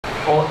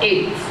or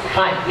 8,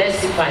 5. Let's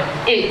see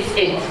 5.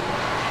 8.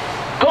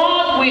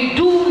 God will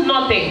do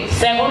nothing.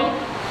 7.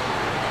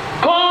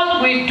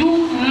 God will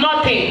do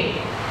nothing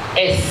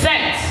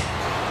except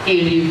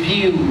he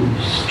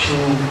reveals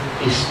through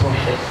his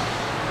prophet.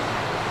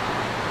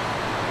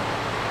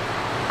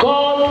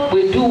 God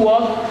will do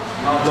what?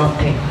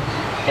 Nothing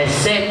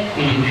except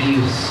he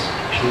reveals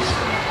through his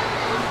prophet.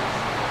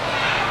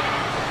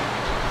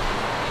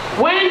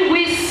 When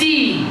we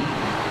see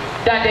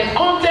that the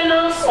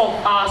countenance of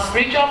our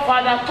spiritual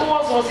father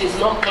towards us is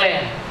not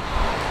clear,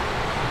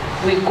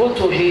 we go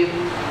to him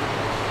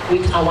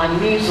with our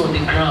knees on the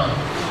ground.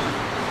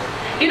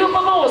 You know,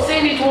 Papa was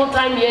saying it one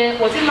time here,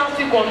 was it last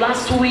week or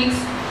last 2 weeks,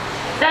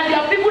 that there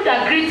are people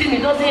that greet him, he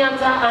doesn't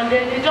answer, and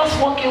then they just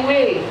walk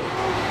away.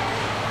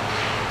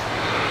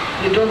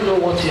 You don't know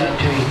what you are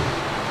doing.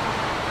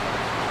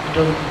 You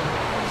don't know.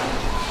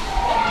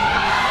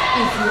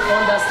 If you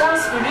understand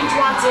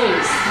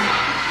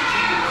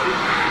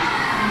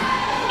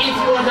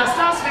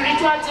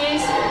spiritual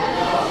things,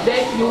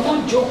 then you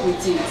won't joke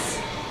with it.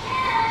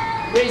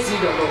 Praise the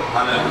Lord.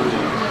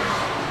 Hallelujah.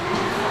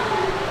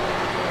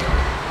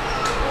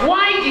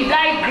 Why did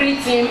I greet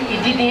him? He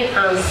didn't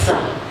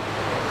answer.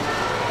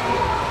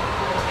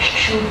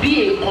 Should be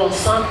a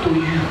concern to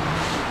you.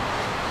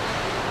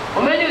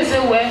 Or many will say,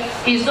 well,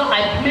 he's not,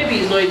 maybe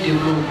he's not in the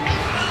mood.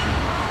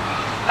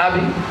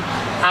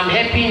 I'm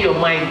helping your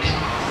mind.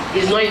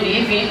 He's not in the,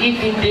 if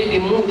he in the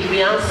mood, he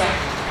will answer.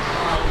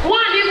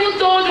 One even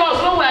told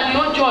us when we were at the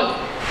old church,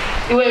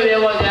 when we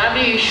were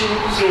having issues,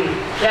 so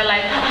they're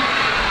like,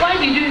 why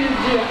did you do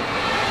that?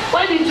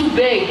 Why did you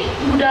beg?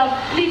 You would have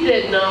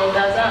pleaded now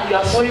that you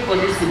are sorry for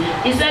this thing.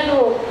 He said,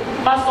 no,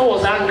 pastor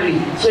was angry.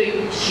 So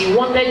she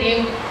wanted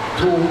him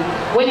to,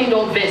 when he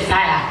don't verse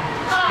higher,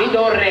 he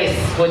don't rest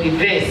for the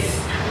verse.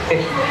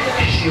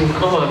 She will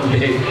come and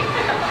beg.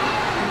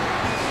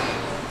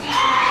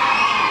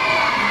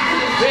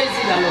 Praise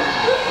the Lord.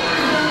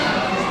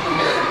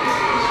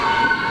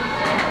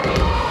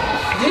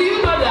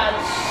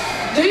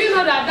 Do you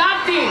know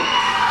that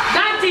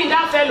thing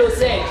that fellow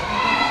said,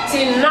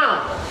 till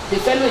now, the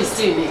fellow is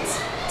still in it,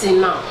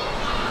 till now.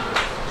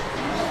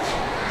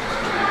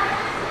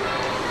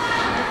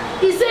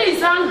 He said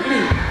he's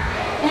angry.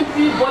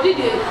 His body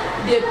they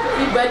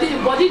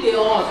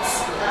hot.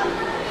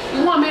 He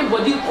want make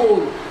body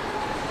cold.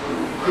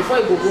 Before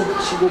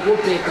she go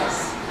beg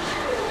us.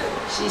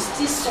 She's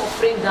still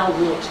suffering that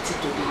word till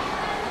today.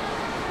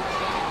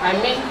 I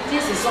mean,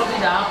 this is something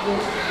that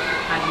happened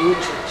at the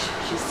old church.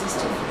 She's still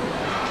suffering.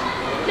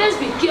 Let's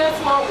be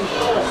careful how we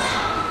talk.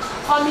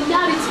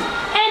 Familiarity.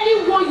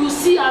 Anyone you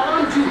see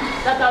around you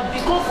that have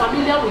become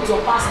familiar with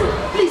your pastor,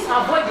 please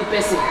avoid the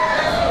person.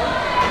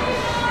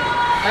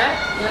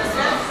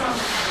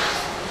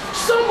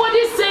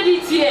 Somebody said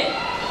it here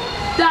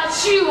that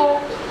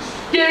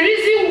the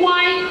reason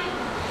why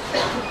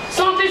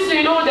something,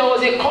 there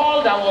was a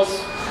call that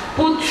was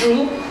put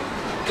through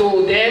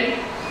to them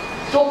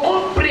to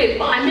come pray.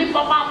 I mean,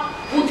 Papa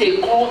put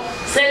a call,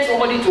 sent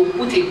somebody to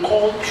put a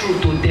call through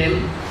to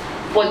them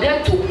for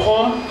them to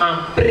come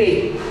and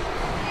pray.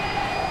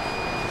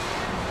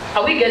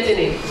 Are we getting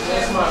it?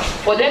 Yes, ma'am.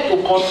 For them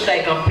to come so that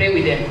I can pray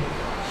with them.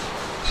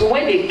 So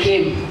when they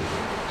came,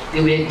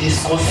 they were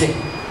discussing.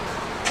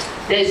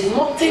 There is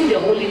nothing the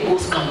Holy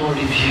Ghost cannot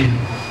reveal.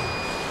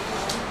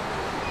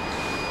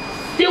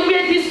 They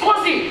were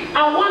discussing,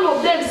 and one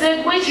of them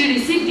said when she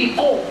received the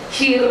call,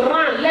 she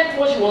ran, left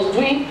what she was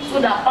doing so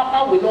that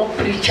Papa will not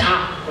preach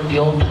her on the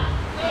altar.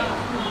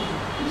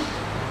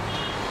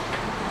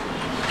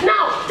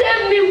 Now,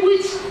 tell me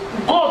which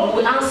God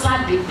will answer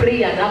the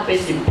prayer that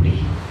person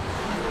prayed.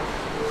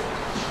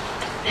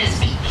 Let's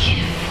be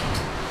careful.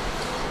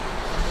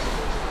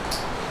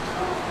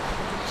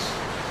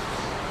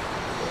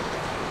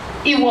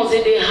 He was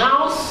in the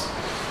house.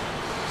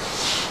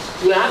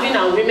 We were having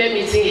a women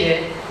meeting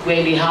here. We're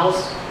in the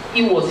house.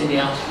 He was in the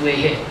house. We were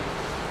here.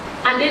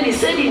 And then he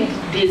said in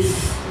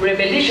this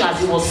revelation as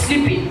he was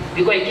sleeping,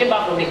 because he came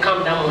back from the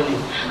camp that morning.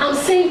 I'm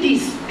saying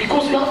this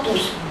because you have to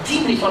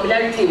deal with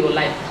familiarity in your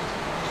life.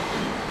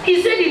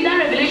 He said in that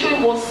revelation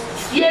he was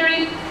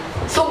hearing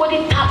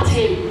somebody tapped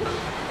him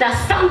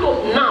that stand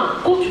up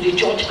now, go to the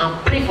church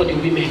and pray for the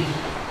women.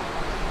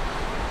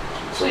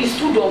 So he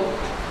stood up,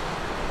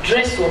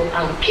 dressed up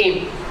and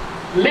came.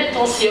 Met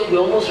us here, we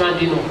almost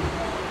rounding up.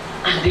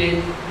 And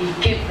then he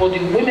came for the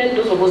women,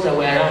 those of us that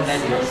were around that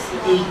day.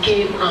 He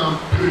came and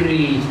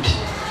prayed.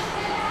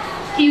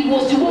 He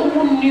was the one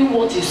who knew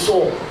what he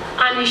saw.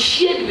 And he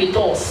shared with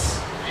us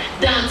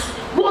that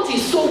what he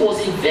saw was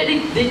a very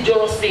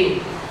dangerous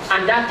thing.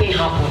 And that thing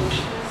happened.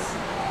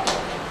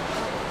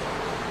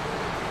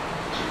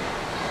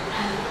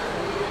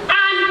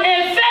 And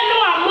a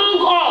fellow among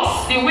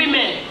us, the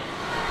women,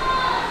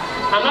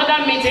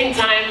 another meeting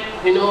time,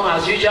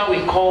 as usual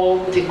we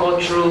call, they go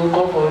through,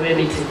 come for a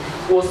meeting,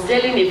 was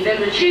telling a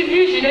fellow, she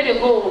need to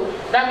go,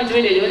 that means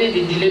when they only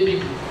delay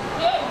people.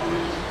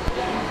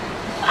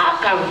 How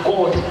can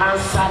God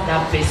answer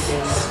that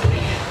person's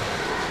prayer?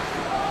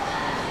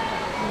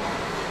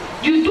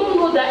 You don't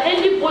know that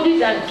anybody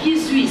that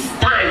gives you his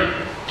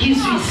time, gives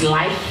gives you his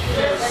life?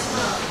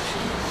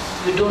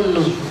 You don't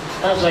know.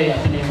 That's why you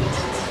are playing with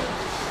it.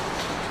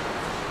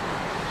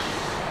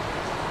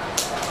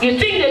 You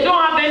think they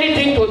don't have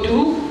anything to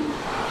do?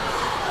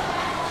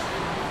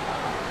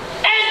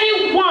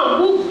 Anyone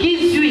who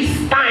gives you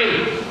his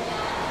time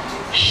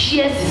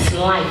shares his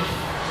life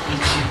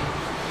with you.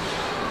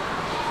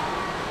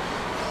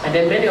 And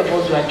then many of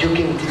us were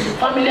joking with it.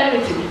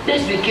 Familiarity.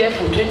 Let's be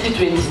careful,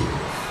 2020.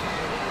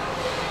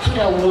 So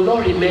that we will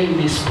not remain in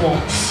the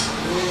sports.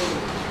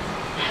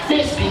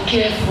 Let's be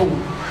careful.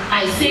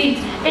 I say it,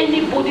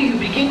 anybody you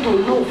begin to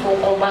know from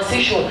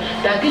conversation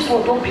that this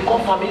one don't become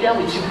familiar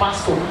with you,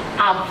 pastor,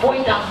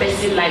 avoid that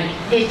person like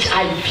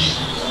HIV.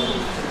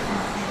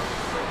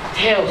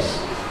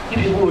 Else,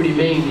 you people will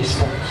remain in the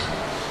sports.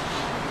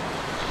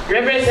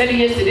 Reverend said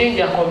yesterday in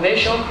their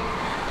convention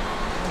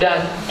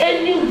that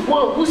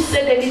anyone who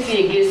said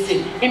anything against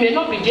him, he may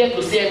not be there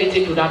to say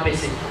anything to that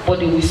person, but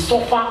they will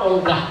suffer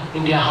hunger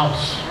in their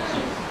house.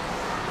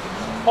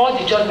 All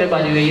the church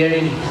members, they were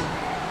hearing it.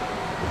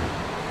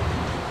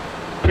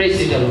 Praise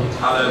the Lord.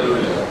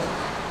 Hallelujah.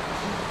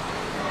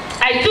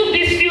 I took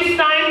this few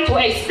time to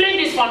explain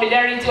this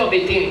familiarity of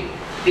a thing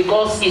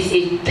because it's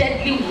a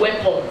deadly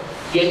weapon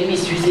the enemy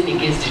is using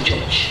against the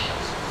church.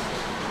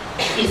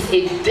 It's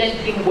a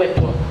deadly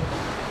weapon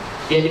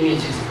the enemy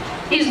is using.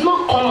 It's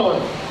not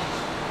common,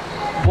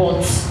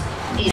 but